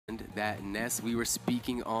that Ness we were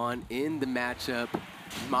speaking on in the matchup.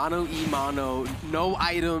 Mono e mono, no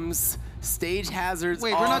items, stage hazards.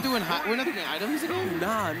 Wait, off. we're not doing items again?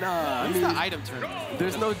 Nah. What's the item tournament?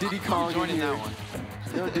 There's no Diddy Kong joining in here. that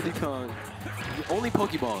one. No Diddy Kong. Only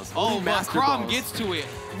Pokeballs. Oh, only but Master Crom Balls. gets to it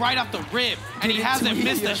right off the rip, and he Get hasn't into it,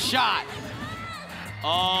 missed yeah. a shot.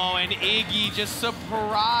 Oh, and Iggy just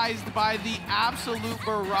surprised by the absolute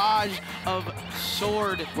barrage of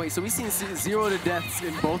sword. Wait, so we've seen 0 to deaths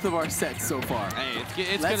in both of our sets so far. Hey,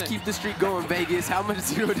 it's Let's gonna keep the streak going, Vegas. How much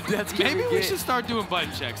 0 to deaths can maybe we we get should start doing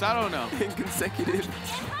button checks. I don't know. in consecutive?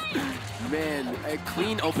 Man, a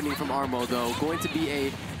clean opening from ARMO, though. Going to be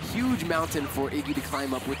a huge mountain for Iggy to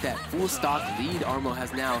climb up with that full stock lead ARMO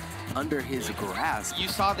has now under his grasp. You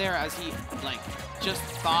saw there as he just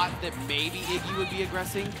thought that maybe Iggy would be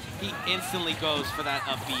aggressing, he instantly goes for that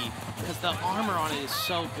up B because the armor on it is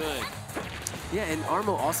so good. Yeah, and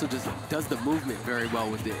ARMO also just does the movement very well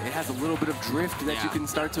with it. It has a little bit of drift that you can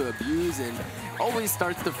start to abuse and always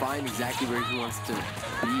starts to find exactly where he wants to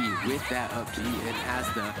be with that up B and has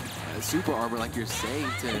the super armor, like you're saying,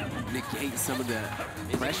 to negate some of the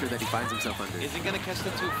pressure that he finds himself under. Is it going to catch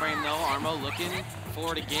the 2-frame though? ARMO looking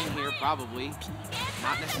for it again here, probably.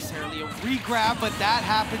 Not necessarily a re-grab, but that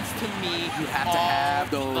happens to me You have to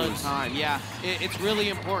have all those. the time. Yeah, it's really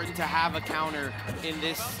important to have a counter in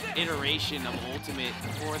this iteration of Ultimate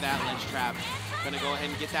for that ledge trap. Gonna go ahead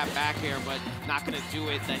and get that back air, but not gonna do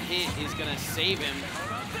it. The hit is gonna save him.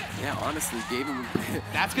 Yeah, honestly, gave him...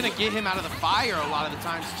 That's gonna get him out of the fire a lot of the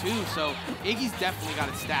times too, so Iggy's definitely got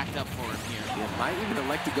it stacked up for him here. Yeah, might even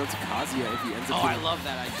elect to go to Kazuya if he ends up I getting love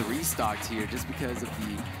that idea. 3 stocked here just because of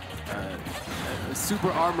the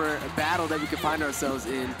super armor battle that we could find ourselves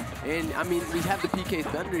in. And I mean, we have the PK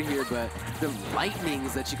Thunder here, but the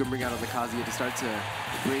lightnings that you can bring out on the Kazuya to start to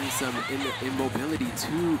bring some immobility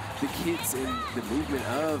to the kids in the movement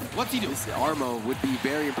of What's he doing? This ARMO would be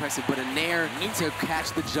very impressive, but a Nair to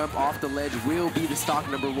catch the jump off the ledge will be the stock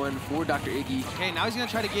 #1 for Dr. Iggy. Okay, now he's gonna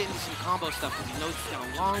try to get into some combo stuff because he knows he's got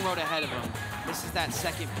a long road ahead of him. This is that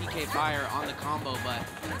second PK fire on the combo, but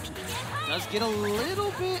does get a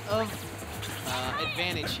little bit of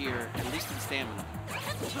advantage here, at least in stamina.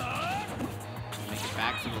 Make it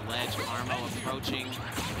back to the ledge. ARMO approaching,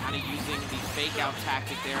 kind of using the fake out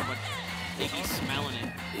tactic there, but Iggy's smelling it.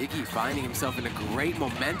 Iggy finding himself in a great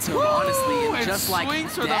momentum, honestly, and just like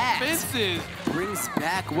swings for the fences. Brings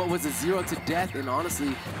back what was a 0 to death, and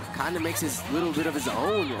honestly, kind of makes his little bit of his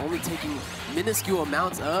own, only taking minuscule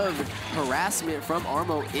amounts of harassment from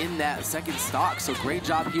ARMO in that second stock. So great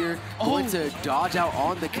job here, going to dodge out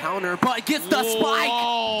on the counter, but gets the spike.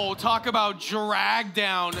 Oh, talk about drag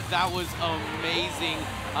down. That was amazing.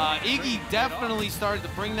 Iggy definitely started to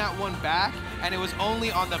bring that one back, and it was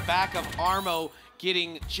only on the back of ARMO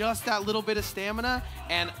getting just that little bit of stamina,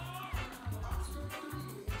 and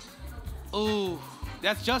ooh,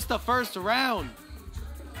 that's just the first round.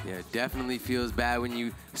 Yeah, it definitely feels bad when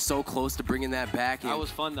you so close to bringing that back. And that was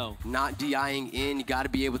fun though. Not DIing in, you got to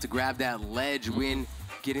be able to grab that ledge when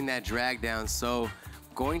getting that drag down. So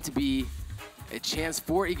going to be a chance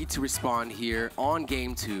for Iggy to respond here on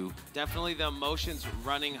game 2. Definitely the emotions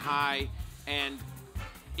running high, and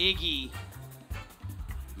Iggy,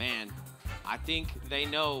 man, I think they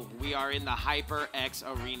know we are in the HyperX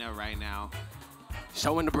arena right now.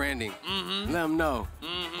 Showing the branding. Let them know.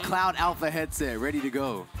 Cloud Alpha headset, ready to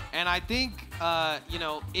go. And I think, you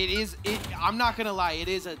know, I'm not gonna lie,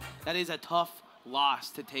 that is a tough loss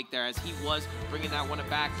to take there, as he was bringing that one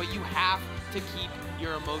back, but you have to keep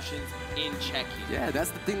your emotions in check here. Yeah, that's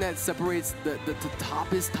the thing that separates the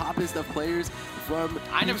toppest of players from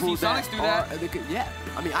I never seen Sonics do that. Yeah,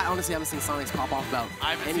 I mean, I honestly haven't seen Sonics pop off about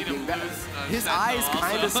I haven't anything. seen him lose, His Sentinel eyes also.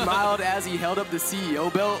 kind of smiled as he held up the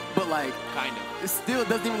CEO belt, but like, Kind of. it still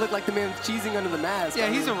doesn't even look like the man's cheesing under the mask. Yeah, I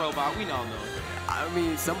he's a mean, robot, we all know. I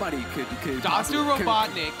mean, somebody could Dr. possibly-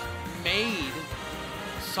 Robotnik made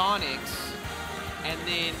Sonics, and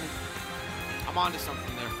then I'm onto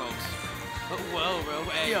something there, folks. Whoa, bro.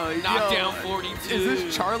 Hey, Knockdown 42. Is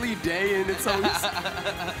this Charlie Day and it's always...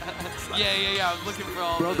 Yeah. I was looking for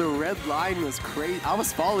all Bro, the... the red line was crazy. I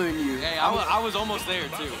was following you. Hey, I was almost there,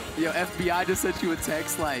 too. Yo, FBI just sent you a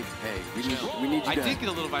text like, hey, we need you I to... did get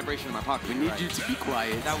a little vibration in my pocket. We need you to be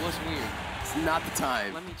quiet. That was weird. It's not the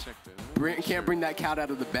time. Let me check this. Can't bring that cat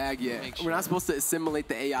out of the bag yet. Make sure. We're not supposed to assimilate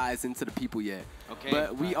the AIs into the people yet. Okay.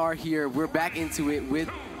 But we are here. We're back into it with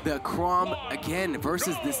the Crom again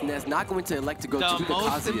versus this Ness. Not going to elect to go to the The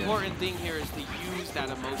most Kazuya. important thing here is to use that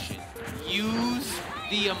emotion. Use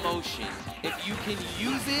the emotion. If you can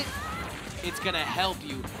use it, it's going to help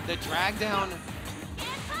you. The drag down.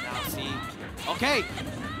 Now, see. Okay.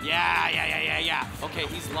 Yeah. Okay,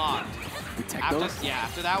 he's locked. You tech those? Yeah,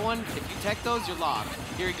 after that one, if you tech those, you're locked.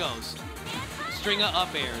 Here he goes. String of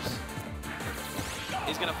up airs.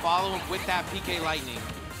 He's gonna follow him with that PK Lightning.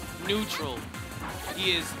 Neutral.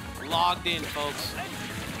 He is logged in, folks.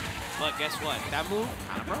 But guess what? That move,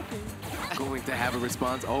 kind of broken. Going to have a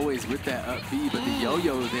response always with that up B, but the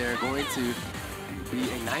yo-yo there going to be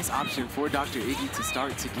a nice option for Dr. Iggy to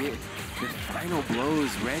start to get the final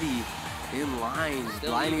blows ready in line,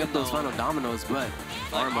 Still lining up those final dominoes, but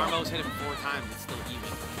ARMO's hit him 4 times, it's still even.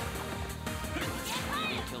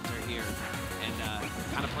 Even kilter here, and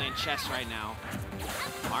kind of playing chess right now.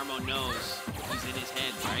 ARMO knows he's in his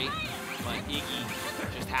head, right? But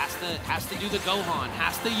Iggy just has to do the Gohan,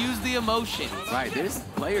 has to use the emotions. Right, there's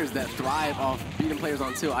players that thrive off beating players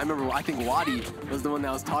on tilt. I remember, I think Wadi was the one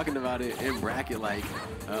that was talking about it in bracket, like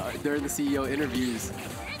during the CEO interviews.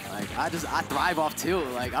 Like, I thrive off tilt.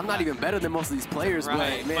 Like, I'm not even better than most of these players,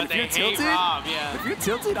 right. But man, but if you're tilted, Rob, yeah. if you're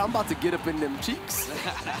tilted, I'm about to get up in them cheeks.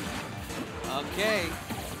 Okay,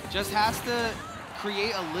 just has to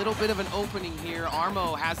create a little bit of an opening here.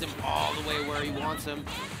 ARMO has him all the way where he wants him,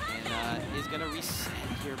 and is gonna reset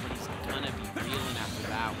here, but he's gonna be reeling after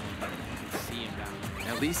that one. See him down.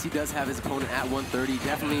 At least he does have his opponent at 130.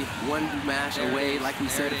 Definitely one mash away, like we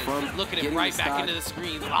said, from look at him right back into the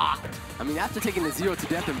screen, locked. I mean, after taking the 0 to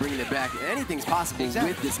death and bringing it back, anything's possible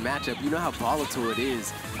with this matchup. You know how volatile it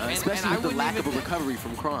is, especially with the lack of a recovery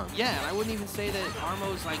from Kron. Yeah, and I wouldn't even say that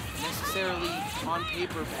ARMO's like necessarily on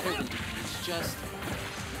paper better than you. It's just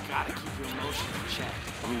you gotta keep your emotions in check.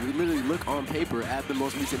 I mean, we literally look on paper at the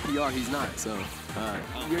most recent PR. He's not, so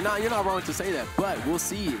you're not wrong to say that. But we'll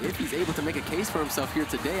see if he's able to make a case for himself here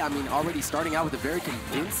today. I mean, already starting out with a very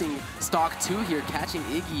convincing stock 2 here, catching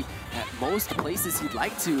Iggy at most places he'd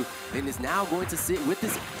like to, and is now going to sit with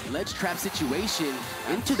this ledge trap situation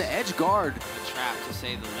into the edge guard. A trap, to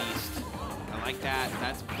say the least. I like that.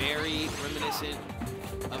 That's very reminiscent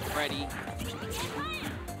of Freddy.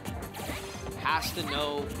 Has to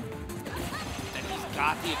know that he's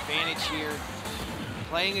got the advantage here.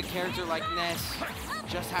 Playing a character like Ness,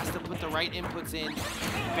 just has to put the right inputs in.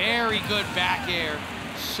 Very good back air.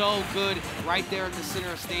 So good right there at the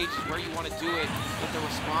center of stage where you want to do it, but the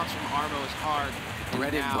response from ARMO is hard.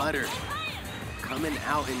 Bread and butter. Coming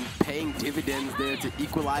out and paying dividends there to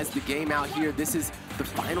equalize the game out here. This is the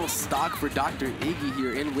final stock for Dr. Iggy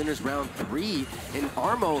here in winners round 3. And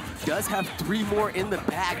ARMO does have 3 more in the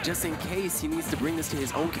bag just in case he needs to bring this to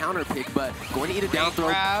his own counter pick, but going to eat a down throw.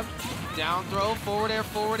 Grab, down throw, forward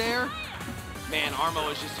air. Man,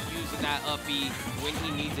 ARMO is just using that up B when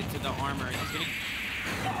he needs it to the armor. He's gonna...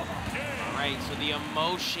 All right, so the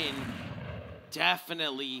emotion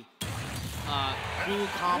definitely cool,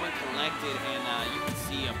 calm, and collected, and you can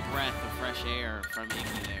see a breath of fresh air from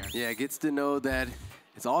Iggy there. Yeah, gets to know that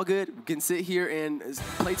it's all good. We can sit here and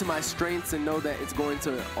play to my strengths and know that it's going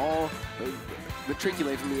to all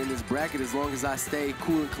matriculate for me in this bracket as long as I stay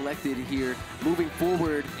cool and collected here moving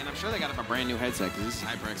forward. And I'm sure they got a brand new headset because this is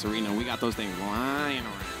HyperX Arena. We got those things lying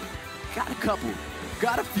around. Got a couple.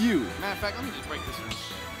 Got a few. Matter of fact, let me just break this one.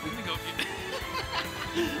 Let me go get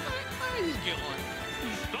Let me just get one.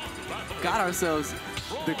 Got ourselves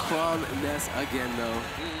the Kron Ness again, though.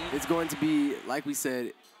 It's going to be, like we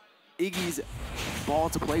said, Iggy's ball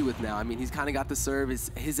to play with now. I mean, he's kind of got the serve,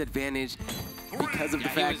 his advantage because of the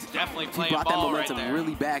fact he brought that momentum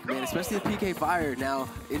really back, man. Especially the PK Fire now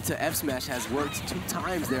into F Smash has worked 2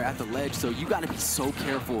 times there at the ledge, so you got to be so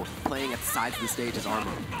careful playing at the sides of the stage as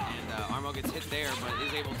ARMO. And ARMO gets hit there, but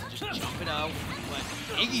is able to just jump it out. But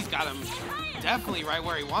Iggy's got him definitely right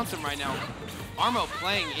where he wants him right now. ARMO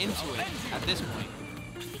playing into it at this point.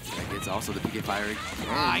 That gets also the PK Fire again.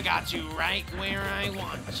 I got you right where I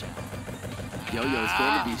want you. Yo-Yo is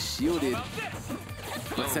going to be shielded.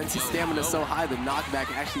 But since his stamina is so high, the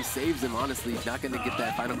knockback actually saves him, honestly. He's not going to get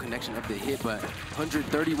that final connection up the hit, but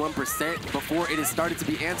 131% before it has started to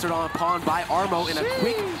be answered upon by ARMO in a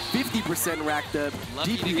quick 50% racked up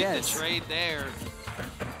Lucky DPS. To get the trade there.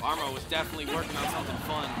 ARMO was definitely working on something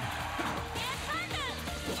fun.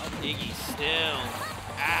 Iggy still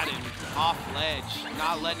at him off ledge,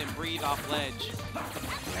 not letting him breathe off ledge.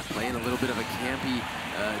 Yeah, playing a little bit of a campy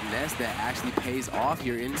Ness that actually pays off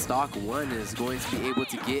here in stock 1, is going to be able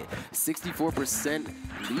to get 64%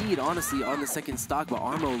 lead, honestly, on the second stock, but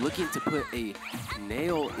ARMO looking to put a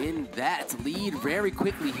nail in that lead very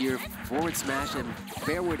quickly here. Forward smash and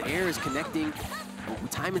forward airs connecting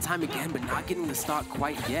time and time again, but not getting the stock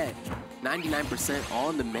quite yet. 99%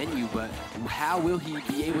 on the menu, but how will he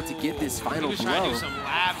be able to get this final blow? He was trying to do some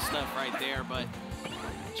lab stuff right there, but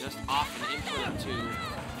just off an input or 2.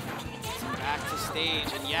 It's back to stage,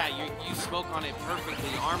 and yeah, you spoke on it perfectly.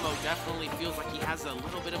 ARMO definitely feels like he has a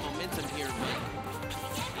little bit of momentum here, but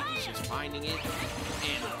Iggy's just finding it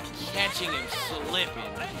and catching him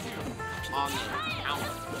slipping on the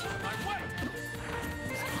counter.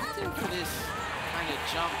 He's opting for this kind of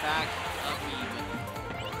jump back up even.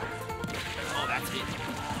 Oh, that's it.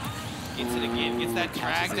 Gets it again, gets that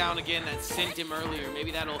drag down again that sent him earlier.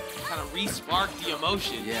 Maybe that'll kind of re-spark the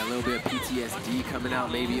emotion. Yeah, a little bit of PTSD coming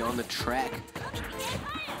out maybe on the track.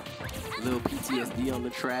 A little PTSD on the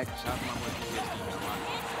track. Shout out to my boy PTSD.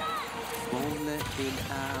 Won't let him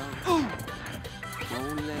out. Ooh.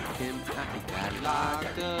 Won't let him out. He got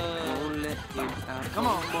Locked up. Won't let him out. Come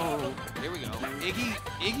on. Here we go.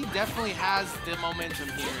 Iggy definitely has the momentum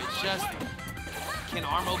here. It's just, can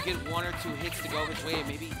ARMO get one or two hits to go his way and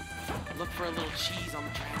maybe look for a little cheese on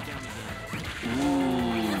the drag down again.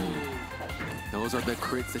 Ooh. Those are the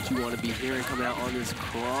crits that you want to be hearing coming out on this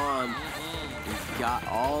Crom. He's got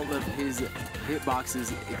all of his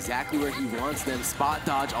hitboxes exactly where he wants them. Spot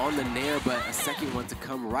dodge on the nair, but a second one to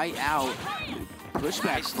come right out. Pushback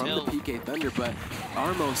Nice from tilt. the PK Thunder, but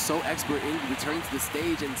ARMO's so expert in returning to the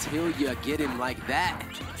stage until you get him like that.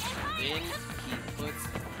 Then he puts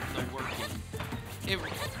the work in.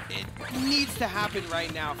 It needs to happen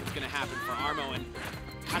right now if it's going to happen for ARMO, and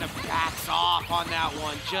kind of backs off on that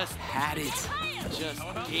one. Just Had it. just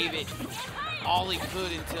gave it all he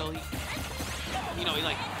could until he, he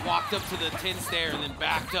like walked up to the 10 stair and then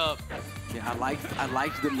backed up. Yeah, I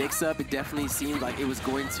liked the mix-up. It definitely seemed like it was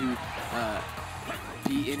going to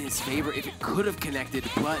be in his favor if it could have connected,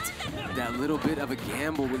 but that little bit of a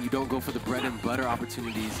gamble when you don't go for the bread and butter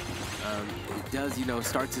opportunities, it does,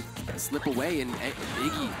 start to slip away, and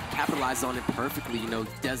Iggy capitalizes on it perfectly.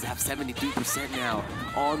 Does have 73% now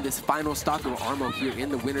on this final stock of ARMO here in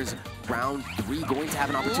the winners round 3, going to have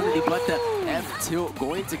an opportunity, but the F tilt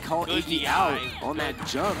going to call Good Iggy DI. out on that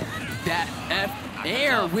jump. That F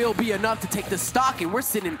air will be enough to take the stock, and we're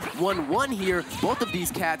sitting 1-1 here. Both of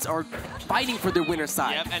these cats are fighting for their winner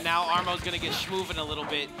side. Yep, and now ARMO's gonna get schmoovin' a little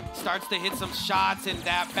bit. Starts to hit some shots, and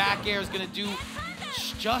that back air is gonna do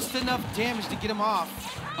just enough damage to get him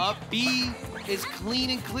off. Up B is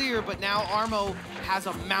clean and clear, but now ARMO has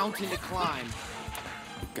a mountain to climb.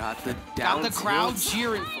 Got the down Got the crowd tilt.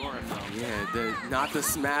 cheering for him, though. Yeah, not the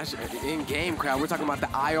smash in-game crowd. We're talking about the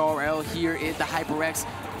IRL here in the HyperX,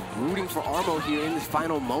 rooting for ARMO here in the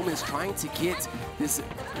final moments, trying to get this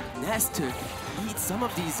nest to eat some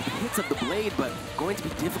of these hits of the blade, but going to be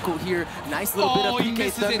difficult here. Nice little bit of he PK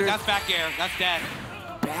misses Thunder. it. That's back air. That's dead.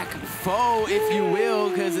 Back foe, if you will,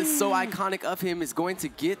 because it's so iconic of him, is going to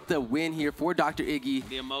get the win here for Dr. Iggy.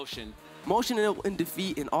 The emotion. Motion in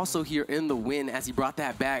defeat, and also here in the win as he brought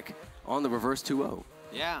that back on the reverse 2-0.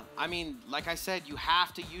 Yeah, I mean, like I said, you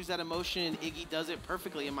have to use that emotion, and Iggy does it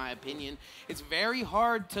perfectly, in my opinion. It's very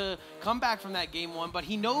hard to come back from that game 1, but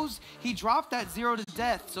he knows he dropped that 0 to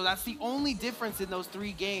death, so that's the only difference in those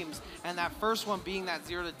 3 games, and that first one being that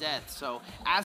 0 to death. So as